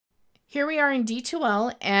Here we are in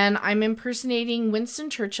D2L, and I'm impersonating Winston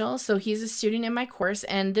Churchill, so he's a student in my course,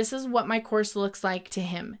 and this is what my course looks like to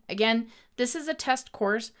him. Again, this is a test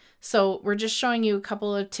course, so we're just showing you a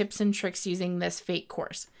couple of tips and tricks using this fake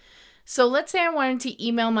course. So let's say I wanted to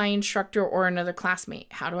email my instructor or another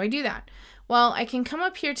classmate. How do I do that? Well, I can come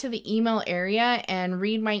up here to the email area and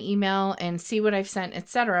read my email and see what I've sent,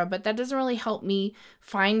 etc., but that doesn't really help me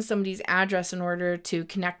find somebody's address in order to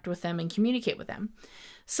connect with them and communicate with them.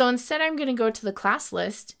 So instead, I'm going to go to the class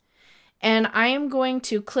list, and I am going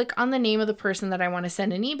to click on the name of the person that I want to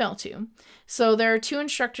send an email to. So there are two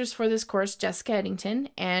instructors for this course, Jessica Eddington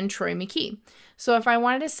and Troy McKee. So if I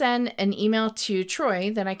wanted to send an email to Troy,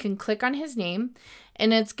 then I can click on his name,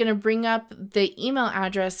 and it's going to bring up the email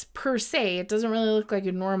address per se. It doesn't really look like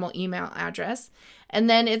a normal email address. And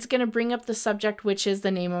then it's going to bring up the subject, which is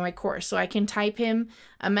the name of my course. So I can type him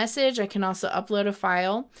a message. I can also upload a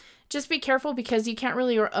file. Just be careful because you can't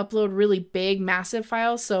really upload really big, massive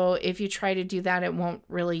files. So if you try to do that, it won't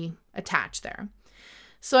really attach there.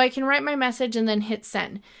 So I can write my message and then hit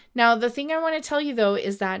send. Now, the thing I want to tell you though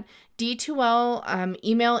is that D2L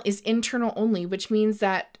email is internal only, which means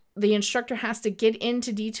that the instructor has to get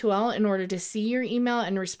into D2L in order to see your email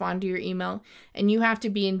and respond to your email. And you have to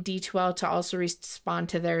be in D2L to also respond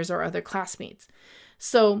to theirs or other classmates.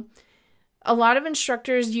 So a lot of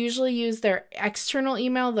instructors usually use their external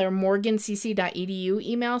email, their morgancc.edu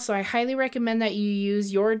email. So I highly recommend that you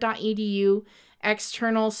use your .edu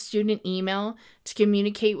external student email to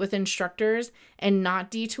communicate with instructors and not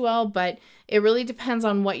D2L, but it really depends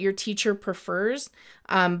on what your teacher prefers.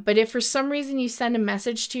 But if for some reason you send a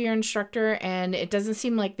message to your instructor and it doesn't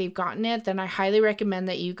seem like they've gotten it, then I highly recommend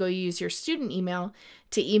that you go use your student email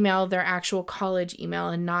to email their actual college email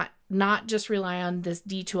and not just rely on this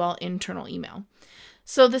D2L internal email.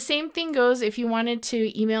 So the same thing goes if you wanted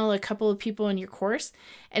to email a couple of people in your course.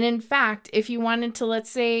 And in fact, if you wanted to, let's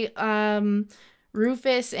say,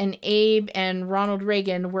 Rufus and Abe and Ronald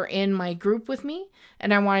Reagan were in my group with me,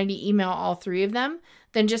 and I wanted to email all three of them,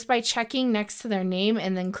 then just by checking next to their name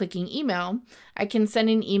and then clicking email, I can send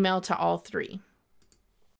an email to all three.